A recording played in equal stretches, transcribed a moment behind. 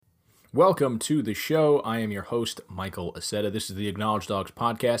Welcome to the show. I am your host, Michael Aceta. This is the Acknowledged Dogs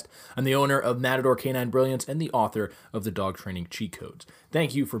podcast. I'm the owner of Matador Canine Brilliance and the author of the Dog Training Cheat Codes.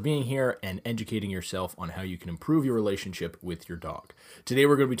 Thank you for being here and educating yourself on how you can improve your relationship with your dog. Today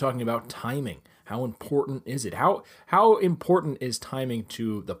we're going to be talking about timing. How important is it? How important is timing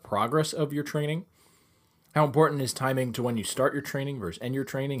to the progress of your training? How important is timing to when you start your training versus end your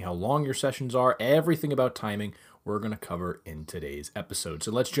training? How long your sessions are? Everything about timing we're going to cover in today's episode.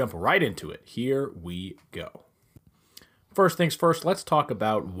 So let's jump right into it. Here we go. First things first, let's talk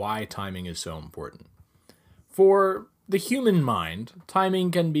about why timing is so important. For the human mind, timing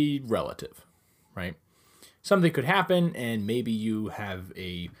can be relative, right? Something could happen and maybe you have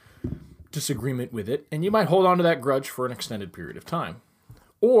a disagreement with it and you might hold on to that grudge for an extended period of time.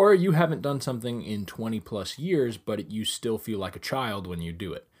 Or you haven't done something in 20 plus years, but you still feel like a child when you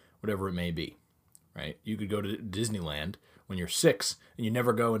do it, whatever it may be. Right? You could go to Disneyland when you're 6 and you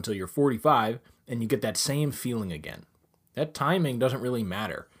never go until you're 45 and you get that same feeling again. That timing doesn't really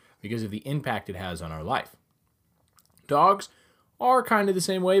matter because of the impact it has on our life. Dogs are kind of the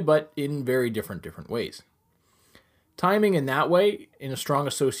same way, but in very different ways. Timing in that way, in a strong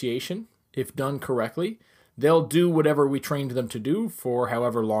association, if done correctly, they'll do whatever we trained them to do for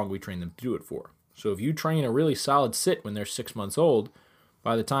however long we train them to do it for. So if you train a really solid sit when they're 6 months old,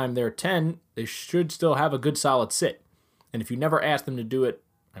 by the time they're 10, they should still have a good solid sit. And if you never ask them to do it,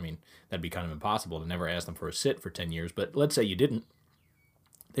 that'd be kind of impossible to never ask them for a sit for 10 years, but let's say you didn't.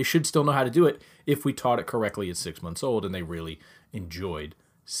 They should still know how to do it if we taught it correctly at 6 months old and they really enjoyed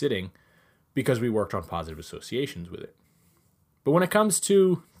sitting because we worked on positive associations with it. But when it comes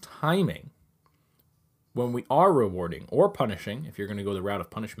to timing, when we are rewarding or punishing, if you're going to go the route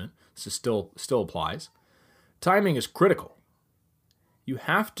of punishment, this is still applies, timing is critical. You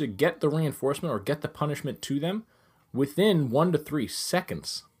have to get the reinforcement or get the punishment to them within 1 to 3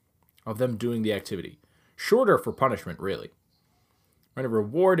 seconds of them doing the activity. Shorter for punishment, really. Right, a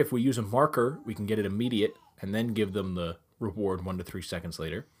reward, if we use a marker, we can get it immediate and then give them the reward 1 to 3 seconds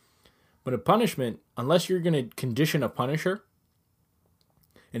later. But a punishment, unless you're going to condition a punisher,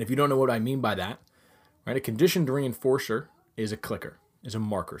 and if you don't know what I mean by that, right, a conditioned reinforcer is a clicker, is a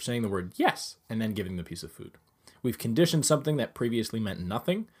marker, saying the word yes, and then giving the piece of food. We've conditioned something that previously meant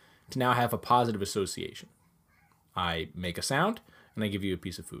nothing to now have a positive association. I make a sound, and I give you a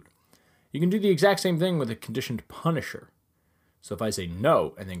piece of food. You can do the exact same thing with a conditioned punisher. So if I say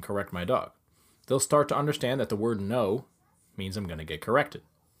no and then correct my dog, they'll start to understand that the word no means I'm going to get corrected.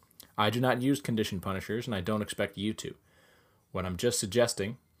 I do not use conditioned punishers, and I don't expect you to. What I'm just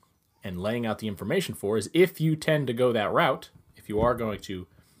suggesting and laying out the information for is if you tend to go that route, if you are going to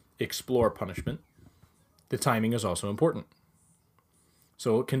explore punishment, the timing is also important.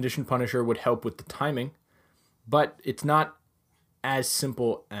 So a conditioned punisher would help with the timing, but it's not as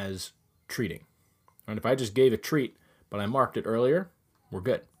simple as treating. And if I just gave a treat, but I marked it earlier, we're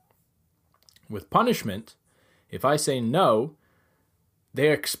good. With punishment, if I say no,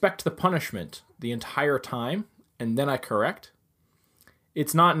 they expect the punishment the entire time, and then I correct.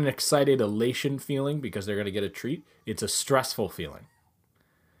 It's not an excited elation feeling because they're going to get a treat. It's a stressful feeling.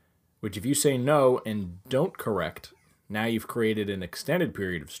 Which if you say no and don't correct, now you've created an extended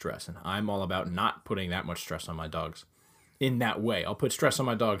period of stress. And I'm all about not putting that much stress on my dogs in that way. I'll put stress on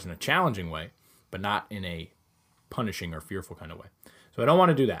my dogs in a challenging way, but not in a punishing or fearful kind of way. So I don't want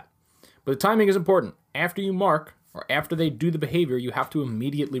to do that. But the timing is important. After you mark, or after they do the behavior, you have to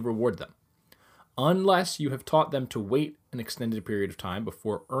immediately reward them. Unless you have taught them to wait an extended period of time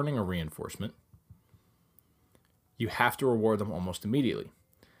before earning a reinforcement, you have to reward them almost immediately.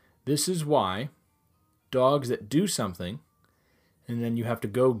 This is why dogs that do something, and then you have to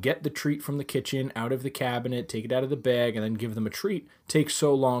go get the treat from the kitchen, out of the cabinet, take it out of the bag, and then give them a treat, takes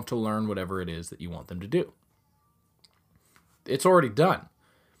so long to learn whatever it is that you want them to do. It's already done.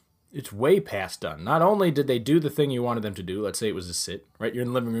 It's way past done. Not only did they do the thing you wanted them to do, let's say it was a sit, right? You're in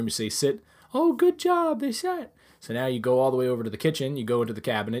the living room, you say sit. Oh, good job, they sat. So now you go all the way over to the kitchen, you go into the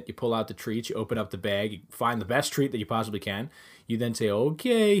cabinet, you pull out the treats, you open up the bag, you find the best treat that you possibly can. You then say,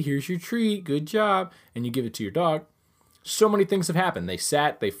 okay, here's your treat, good job, and you give it to your dog. So many things have happened. They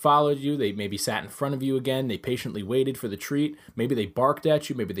sat, they followed you, they maybe sat in front of you again, they patiently waited for the treat, maybe they barked at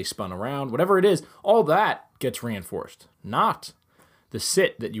you, maybe they spun around, whatever it is, all that gets reinforced, not the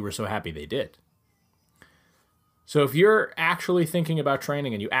sit that you were so happy they did. So if you're actually thinking about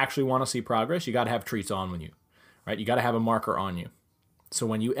training and you actually want to see progress, you got to have treats on when you, right? You got to have a marker on you. So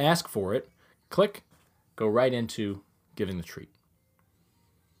when you ask for it, click, go right into giving the treat.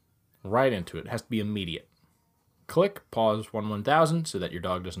 Right into it. It has to be immediate. Click, pause 1000 so that your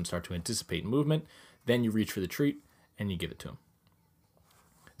dog doesn't start to anticipate movement. Then you reach for the treat and you give it to him.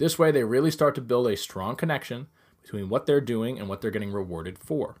 This way, they really start to build a strong connection between what they're doing and what they're getting rewarded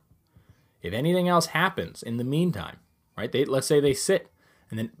for. If anything else happens in the meantime, right? Let's say they sit,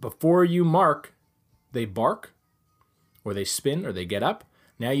 and then before you mark, they bark, or they spin, or they get up.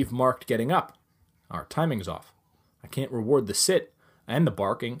 Now you've marked getting up. Our timing's off. I can't reward the sit and the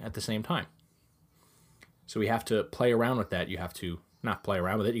barking at the same time. So we have to play around with that. You have to not play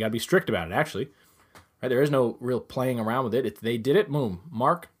around with it. You got to be strict about it, actually. Right? There is no real playing around with it. If they did it, boom,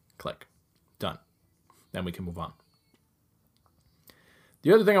 mark, click, done. Then we can move on.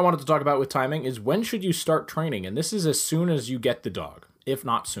 The other thing I wanted to talk about with timing is when should you start training? And this is as soon as you get the dog, if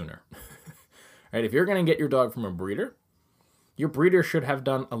not sooner. Right? If you're going to get your dog from a breeder, your breeder should have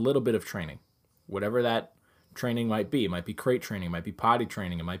done a little bit of training. Whatever that training might be. It might be crate training, it might be potty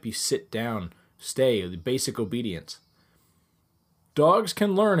training, it might be sit down, stay, the basic obedience. Dogs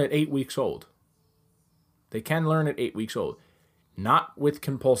can learn at 8 weeks old. They can learn at 8 weeks old. Not with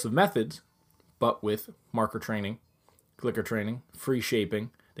compulsive methods, but with marker training, clicker training, free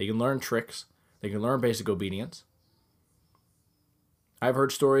shaping. They can learn tricks. They can learn basic obedience. I've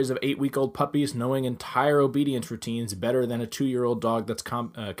heard stories of 8-week-old puppies knowing entire obedience routines better than a 2-year-old dog that's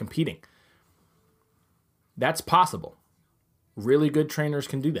competing. That's possible. Really good trainers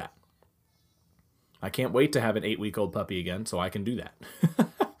can do that. I can't wait to have an 8-week-old puppy again so I can do that.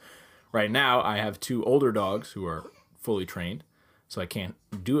 Right now, I have 2 older dogs who are fully trained, so I can't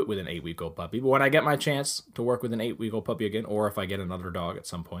do it with an 8-week-old puppy. But when I get my chance to work with an 8-week-old puppy again, or if I get another dog at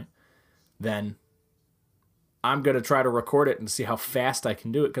some point, then I'm going to try to record it and see how fast I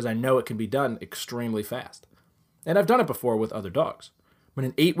can do it, because I know it can be done extremely fast. And I've done it before with other dogs. But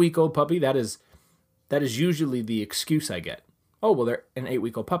an 8-week-old puppy, that is usually the excuse I get. Oh, well, they're an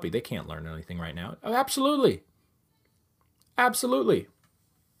 8-week-old puppy. They can't learn anything right now. Oh, absolutely. Absolutely.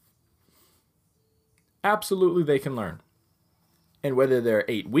 Absolutely they can learn. And whether they're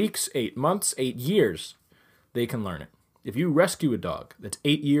 8 weeks, 8 months, 8 years, they can learn it. If you rescue a dog that's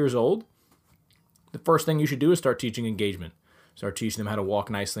 8 years old, the first thing you should do is start teaching engagement. Start teaching them how to walk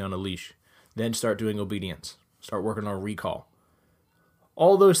nicely on a leash. Then start doing obedience. Start working on recall.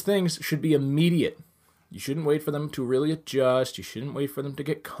 All those things should be immediate. You shouldn't wait for them to really adjust. You shouldn't wait for them to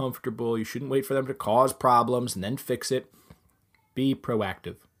get comfortable. You shouldn't wait for them to cause problems and then fix it. Be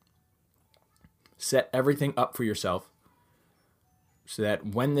proactive. Set everything up for yourself so that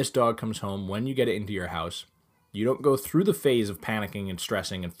when this dog comes home, when you get it into your house, you don't go through the phase of panicking and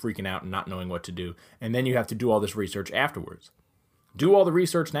stressing and freaking out and not knowing what to do, and then you have to do all this research afterwards. Do all the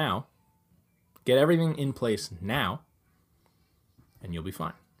research now. Get everything in place now, and you'll be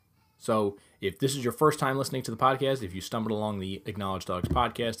fine. So if this is your first time listening to the podcast, if you stumbled along the Acknowledged Dogs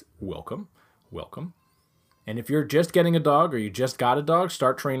podcast, welcome. Welcome. And if you're just getting a dog or you just got a dog,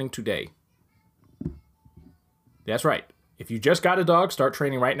 start training today. That's right. If you just got a dog, start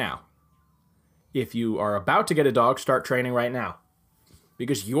training right now. If you are about to get a dog, start training right now.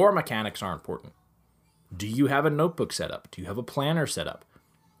 Because your mechanics are important. Do you have a notebook set up? Do you have a planner set up?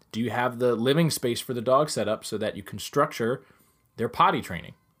 Do you have the living space for the dog set up so that you can structure their potty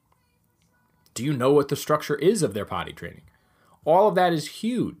training? Do you know what the structure is of their potty training? All of that is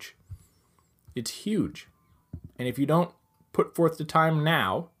huge. It's huge. And if you don't put forth the time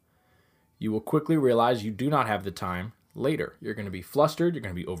now, you will quickly realize you do not have the time later. You're going to be flustered, you're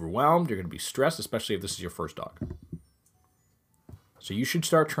going to be overwhelmed, you're going to be stressed, especially if this is your first dog. So you should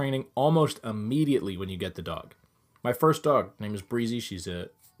start training almost immediately when you get the dog. My first dog, her name is Breezy. She's a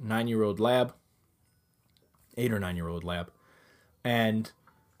 9-year-old lab, 8 or 9-year-old lab. And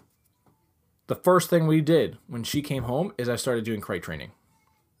the first thing we did when she came home is I started doing crate training.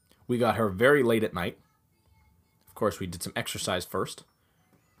 We got her very late at night. Of course, we did some exercise first.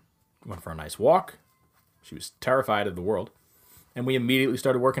 Went for a nice walk. She was terrified of the world. And we immediately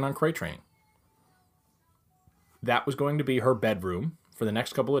started working on crate training. That was going to be her bedroom for the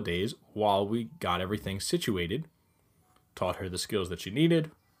next couple of days while we got everything situated. Taught her the skills that she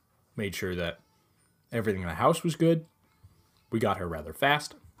needed. Made sure that everything in the house was good. We got her rather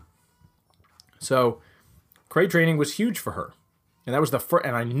fast. So, crate training was huge for her. And that was the first,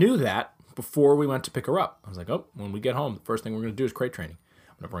 and I knew that before we went to pick her up. I was like, oh, when we get home, the first thing we're going to do is crate training.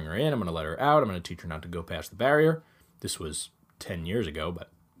 I'm going to bring her in, I'm going to let her out, I'm going to teach her not to go past the barrier. This was 10 years ago,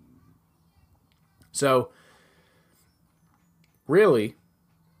 but... So, really,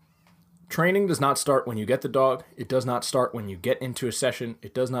 training does not start when you get the dog. It does not start when you get into a session.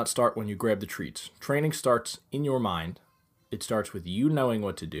 It does not start when you grab the treats. Training starts in your mind. It starts with you knowing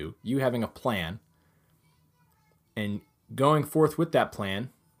what to do, you having a plan, and going forth with that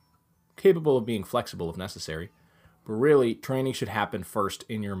plan, capable of being flexible if necessary. But really, training should happen first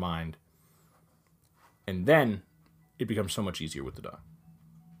in your mind. And then it becomes so much easier with the dog.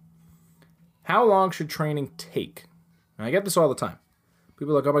 How long should training take? And I get this all the time.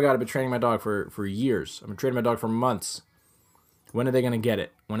 People are like, oh my God, I've been training my dog for years. I've been training my dog for months. When are they going to get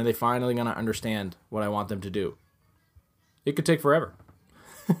it? When are they finally going to understand what I want them to do? It could take forever.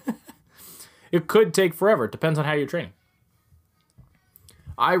 It could take forever. It depends on how you're training.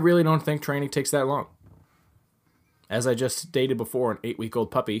 I really don't think training takes that long. As I just stated before, an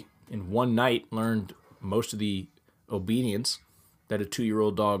 8-week-old puppy in one night learned most of the obedience that a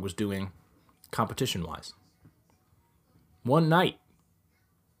 2-year-old dog was doing competition-wise. One night.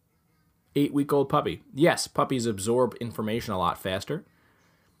 8-week-old puppy. Yes, puppies absorb information a lot faster,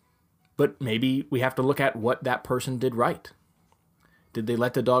 but maybe we have to look at what that person did right. Did they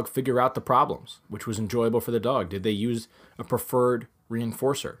let the dog figure out the problems, which was enjoyable for the dog? Did they use a preferred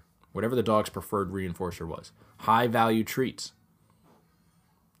reinforcer, whatever the dog's preferred reinforcer was? High-value treats.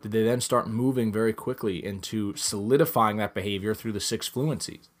 Did they then start moving very quickly into solidifying that behavior through the 6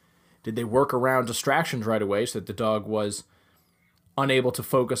 fluencies? Did they work around distractions right away so that the dog was unable to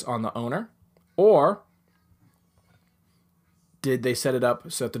focus on the owner? Or did they set it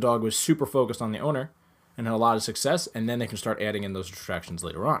up so that the dog was super focused on the owner and had a lot of success, and then they can start adding in those distractions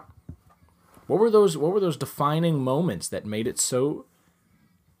later on? What were those defining moments that made it so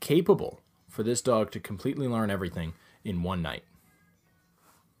capable for this dog to completely learn everything in one night?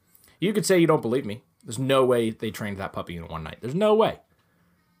 You could say you don't believe me. There's no way they trained that puppy in one night. There's no way.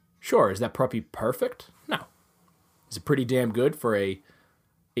 Sure, is that puppy perfect? No. Is it pretty damn good for a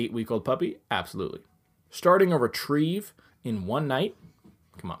 8-week-old puppy? Absolutely. Starting a retrieve in one night?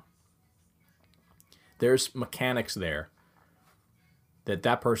 Come on. There's mechanics there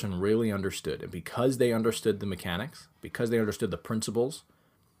that person really understood. And because they understood the mechanics, because they understood the principles,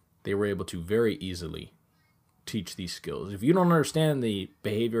 they were able to very easily teach these skills. If you don't understand the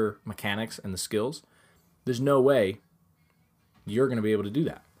behavior mechanics and the skills, there's no way you're going to be able to do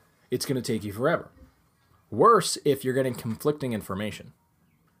that. It's going to take you forever. Worse if you're getting conflicting information.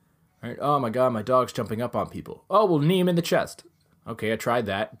 Right? Oh my God, my dog's jumping up on people. Oh, we'll knee him in the chest. Okay, I tried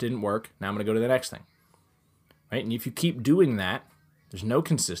that. Didn't work. Now I'm going to go to the next thing. Right? And if you keep doing that, there's no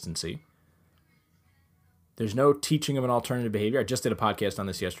consistency. There's no teaching of an alternative behavior. I just did a podcast on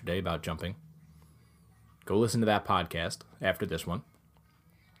this yesterday about jumping. Go listen to that podcast after this one.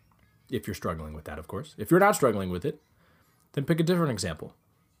 If you're struggling with that, of course. If you're not struggling with it, then pick a different example.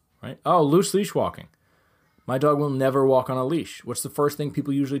 Right? Oh, loose leash walking. My dog will never walk on a leash. What's the first thing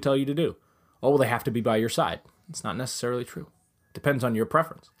people usually tell you to do? Oh, well, they have to be by your side. It's not necessarily true. Depends on your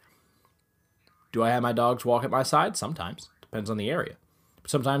preference. Do I have my dogs walk at my side? Sometimes. Depends on the area. But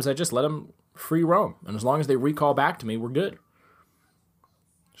sometimes I just let them free roam. And as long as they recall back to me, we're good.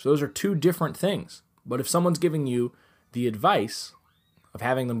 So those are two different things. But if someone's giving you the advice of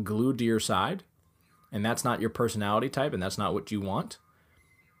having them glued to your side, and that's not your personality type, and that's not what you want,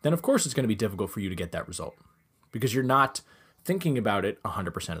 then of course it's going to be difficult for you to get that result. Because you're not thinking about it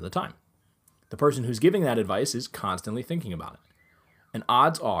 100% of the time. The person who's giving that advice is constantly thinking about it. And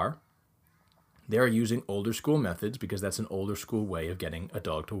odds are they're using older school methods because that's an older school way of getting a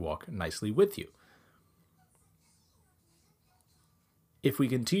dog to walk nicely with you. If we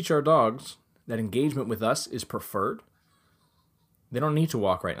can teach our dogs that engagement with us is preferred, they don't need to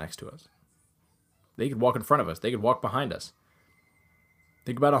walk right next to us. They could walk in front of us. They could walk behind us.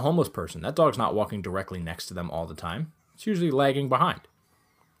 Think about a homeless person. That dog's not walking directly next to them all the time. It's usually lagging behind.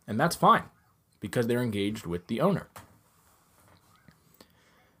 And that's fine because they're engaged with the owner.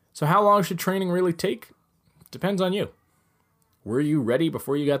 So how long should training really take? Depends on you. Were you ready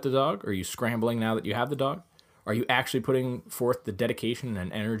before you got the dog? Are you scrambling now that you have the dog? Are you actually putting forth the dedication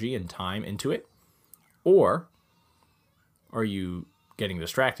and energy and time into it? Or are you getting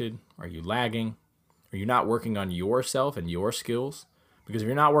distracted? Are you lagging? Are you not working on yourself and your skills? Because if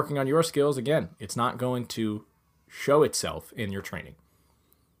you're not working on your skills, again, it's not going to show itself in your training.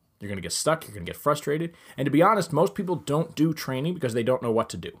 You're going to get stuck. You're going to get frustrated. And to be honest, most people don't do training because they don't know what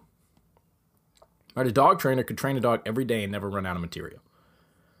to do. Right? A dog trainer could train a dog every day and never run out of material.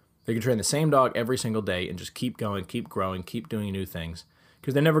 They can train the same dog every single day and just keep going, keep growing, keep doing new things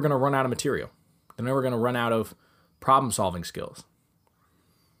because they're never going to run out of material. They're never going to run out of problem-solving skills.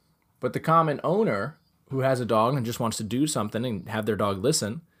 But the common owner who has a dog and just wants to do something and have their dog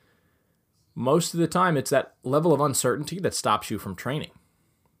listen, most of the time it's that level of uncertainty that stops you from training.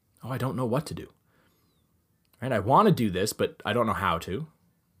 Oh, I don't know what to do. Right? I want to do this, but I don't know how to.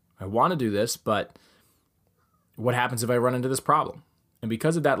 I want to do this, but what happens if I run into this problem? And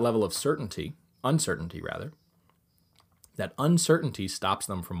because of that level of uncertainty, that uncertainty stops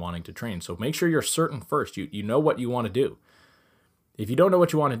them from wanting to train. So make sure you're certain first. You know what you want to do. If you don't know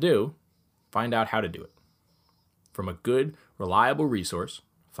what you want to do, find out how to do it. From a good, reliable resource,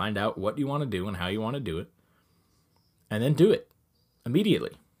 Find out what you want to do and how you want to do it. And then do it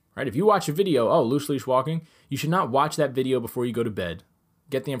immediately, right? If you watch a video, loose leash walking, you should not watch that video before you go to bed,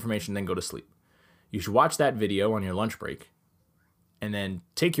 get the information, then go to sleep. You should watch that video on your lunch break and then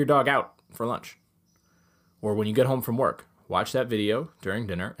take your dog out for lunch. Or when you get home from work, watch that video during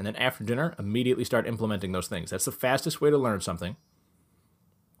dinner, and then after dinner, immediately start implementing those things. That's the fastest way to learn something,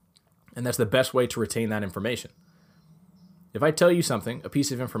 and that's the best way to retain that information. If I tell you something, a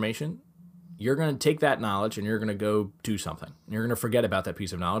piece of information, you're going to take that knowledge and you're going to go do something. And you're going to forget about that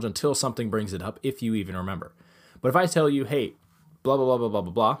piece of knowledge until something brings it up, if you even remember. But if I tell you, hey, blah, blah, blah, blah, blah,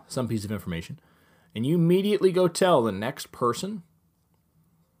 blah, blah, some piece of information, and you immediately go tell the next person,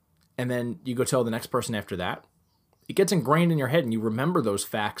 and then you go tell the next person after that, it gets ingrained in your head and you remember those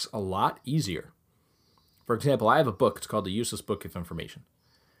facts a lot easier. For example, I have a book. It's called The Useless Book of Information.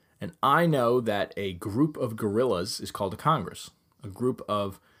 And I know that a group of gorillas is called a congress. A group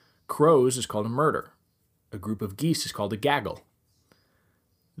of crows is called a murder. A group of geese is called a gaggle.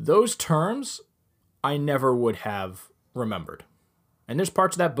 Those terms I never would have remembered. And there's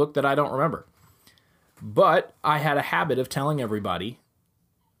parts of that book that I don't remember. But I had a habit of telling everybody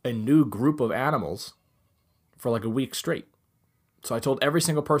a new group of animals for like a week straight. So I told every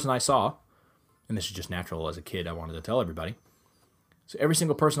single person I saw, and this is just natural as a kid, I wanted to tell everybody. So every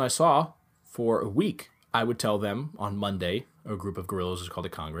single person I saw for a week, I would tell them on Monday, a group of gorillas is called a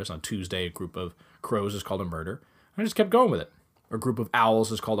congress. On Tuesday, a group of crows is called a murder. And I just kept going with it. A group of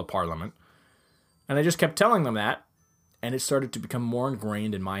owls is called a parliament. And I just kept telling them that, and it started to become more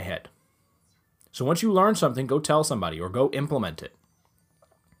ingrained in my head. So once you learn something, go tell somebody or go implement it.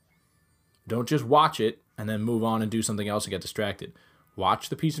 Don't just watch it and then move on and do something else and get distracted. Watch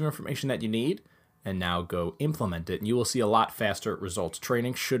the piece of information that you need and now go implement it, and you will see a lot faster results.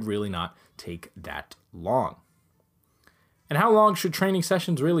 Training should really not take that long. And how long should training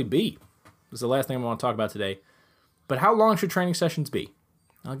sessions really be? This is the last thing I want to talk about today. But how long should training sessions be?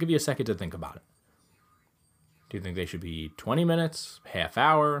 I'll give you a second to think about it. Do you think they should be 20 minutes, half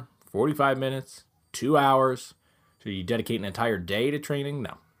hour, 45 minutes, 2 hours? Should you dedicate an entire day to training?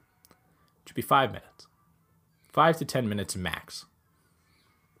 No. It should be 5 minutes. 5 to 10 minutes max.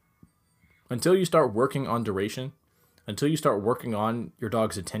 Until you start working on duration, until you start working on your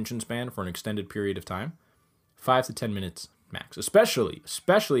dog's attention span for an extended period of time, 5 to 10 minutes max,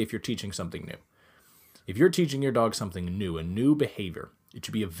 especially if you're teaching something new. If you're teaching your dog something new, a new behavior, it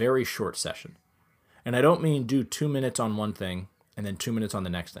should be a very short session. And I don't mean do 2 minutes on one thing and then 2 minutes on the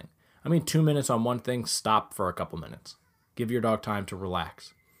next thing. I mean 2 minutes on one thing, stop for a couple minutes. Give your dog time to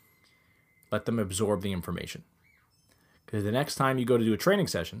relax. Let them absorb the information. Because the next time you go to do a training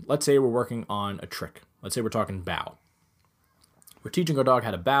session, let's say we're working on a trick. Let's say we're talking bow. We're teaching our dog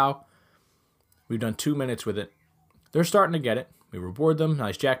how to bow. We've done 2 minutes with it. They're starting to get it. We reward them,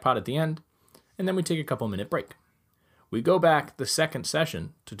 nice jackpot at the end, and then we take a couple minute break. We go back the second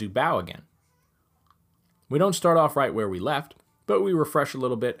session to do bow again. We don't start off right where we left, but we refresh a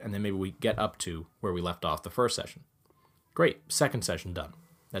little bit, and then maybe we get up to where we left off the first session. Great, second session done.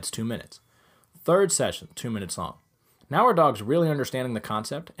 That's 2 minutes. Third session, 2 minutes long. Now our dog's really understanding the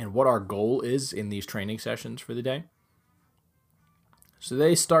concept and what our goal is in these training sessions for the day. So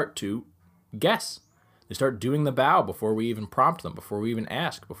they start to guess. They start doing the bow before we even prompt them, before we even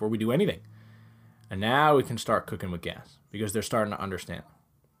ask, before we do anything. And now we can start cooking with gas because they're starting to understand.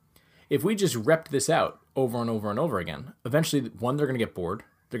 If we just rep this out over and over and over again, eventually, one, they're going to get bored.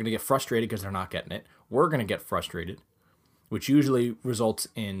 They're going to get frustrated because they're not getting it. We're going to get frustrated, which usually results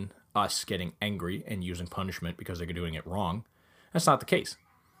in us getting angry and using punishment because they're doing it wrong. That's not the case.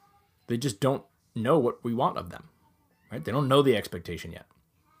 They just don't know what we want of them, right? They don't know the expectation yet.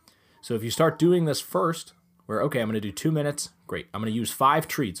 So if you start doing this first, where, okay, I'm going to do 2 minutes, great. I'm going to use 5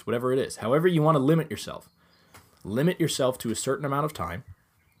 treats, whatever it is. However you want to limit yourself. Limit yourself to a certain amount of time.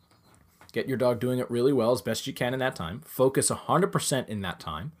 Get your dog doing it really well as best you can in that time. Focus 100% in that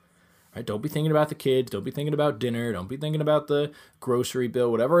time. Right? Don't be thinking about the kids. Don't be thinking about dinner. Don't be thinking about the grocery bill,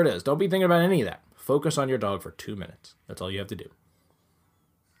 whatever it is. Don't be thinking about any of that. Focus on your dog for 2 minutes. That's all you have to do.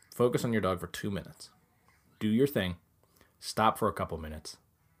 Focus on your dog for 2 minutes. Do your thing. Stop for a couple minutes.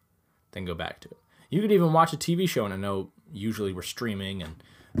 Then go back to it. You could even watch a TV show, and I know usually we're streaming and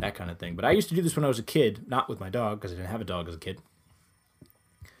that kind of thing. But I used to do this when I was a kid, not with my dog because I didn't have a dog as a kid.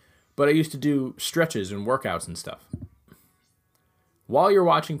 But I used to do stretches and workouts and stuff. While you're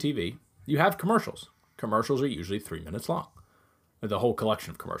watching TV, you have commercials. Commercials are usually 3 minutes long. The whole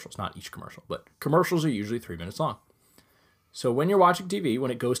collection of commercials, not each commercial, but commercials are usually 3 minutes long. So when you're watching TV,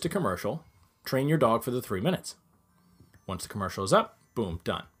 when it goes to commercial, train your dog for the 3 minutes. Once the commercial is up, boom,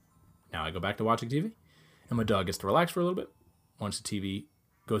 done. Now I go back to watching TV, and my dog gets to relax for a little bit. Once the TV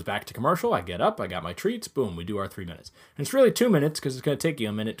Goes back to commercial. I get up, I got my treats, boom, we do our 3 minutes. And it's really 2 minutes because it's going to take you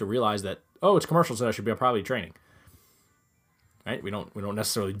a minute to realize that, oh, it's commercial, so I should be probably training. Right? We don't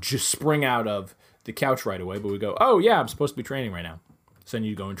necessarily just spring out of the couch right away, but we go, oh yeah, I'm supposed to be training right now. So then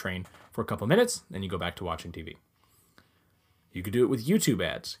you go and train for a couple minutes, then you go back to watching TV. You could do it with YouTube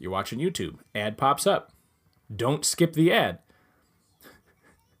ads. You're watching YouTube. Ad pops up. Don't skip the ad.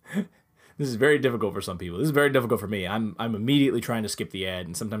 This is very difficult for some people. This is very difficult for me. I'm immediately trying to skip the ad,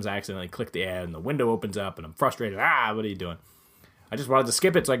 and sometimes I accidentally click the ad, and the window opens up, and I'm frustrated. What are you doing? I just wanted to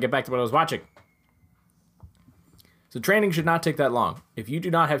skip it so I can get back to what I was watching. So training should not take that long. If you do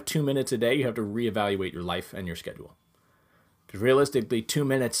not have 2 minutes a day, you have to reevaluate your life and your schedule. Because realistically, 2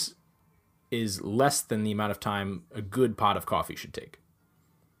 minutes is less than the amount of time a good pot of coffee should take.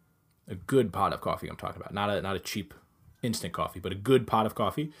 A good pot of coffee I'm talking about. Not a cheap instant coffee, but a good pot of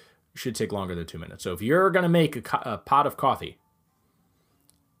coffee should take longer than 2 minutes. So if you're going to make a pot of coffee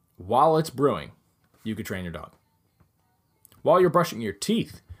while it's brewing, you could train your dog. While you're brushing your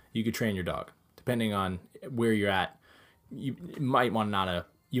teeth, you could train your dog. Depending on where you're at, you might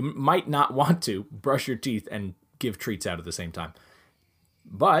not want to brush your teeth and give treats out at the same time.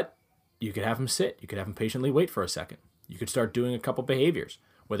 But you could have him sit. You could have him patiently wait for a second. You could start doing a couple behaviors,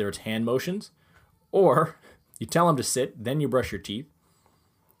 whether it's hand motions, or you tell him to sit, then you brush your teeth,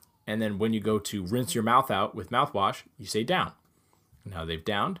 and then when you go to rinse your mouth out with mouthwash, you say down. Now they've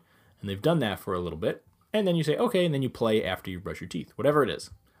downed, and they've done that for a little bit, and then you say okay, and then you play after you brush your teeth, whatever it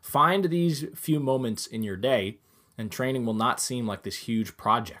is. Find these few moments in your day, and training will not seem like this huge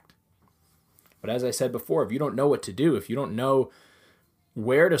project. But as I said before, if you don't know what to do, if you don't know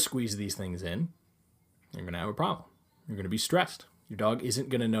where to squeeze these things in, you're going to have a problem. You're going to be stressed. Your dog isn't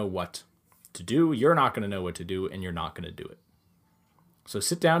going to know what to do. You're not going to know what to do, and you're not going to do it. So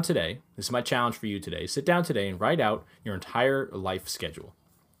sit down today. This is my challenge for you today. Sit down today and write out your entire life schedule.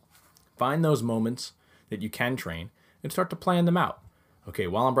 Find those moments that you can train and start to plan them out. Okay,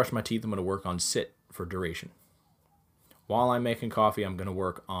 while I'm brushing my teeth, I'm going to work on sit for duration. While I'm making coffee, I'm going to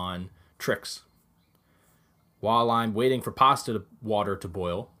work on tricks. While I'm waiting for pasta water to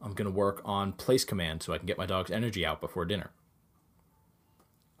boil, I'm going to work on place command so I can get my dog's energy out before dinner.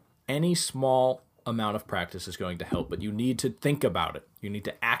 Any small amount of practice is going to help, but you need to think about it. You need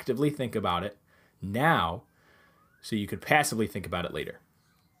to actively think about it now so you could passively think about it later.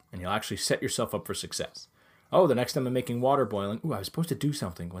 And you'll actually set yourself up for success. Oh, the next time I'm making water boiling, I was supposed to do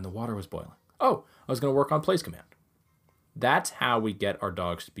something when the water was boiling. Oh, I was going to work on place command. That's how we get our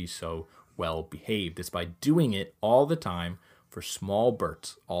dogs to be so well behaved. It's by doing it all the time for small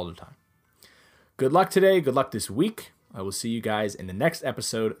bursts all the time. Good luck today. Good luck this week. I will see you guys in the next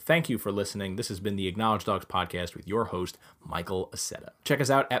episode. Thank you for listening. This has been the Acknowledged Dogs Podcast with your host, Michael Aceta. Check us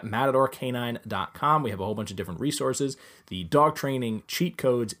out at MatadorCanine.com. We have a whole bunch of different resources. The dog training cheat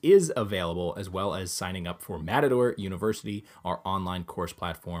codes is available, as well as signing up for Matador University, our online course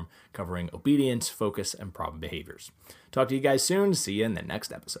platform covering obedience, focus, and problem behaviors. Talk to you guys soon. See you in the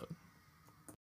next episode.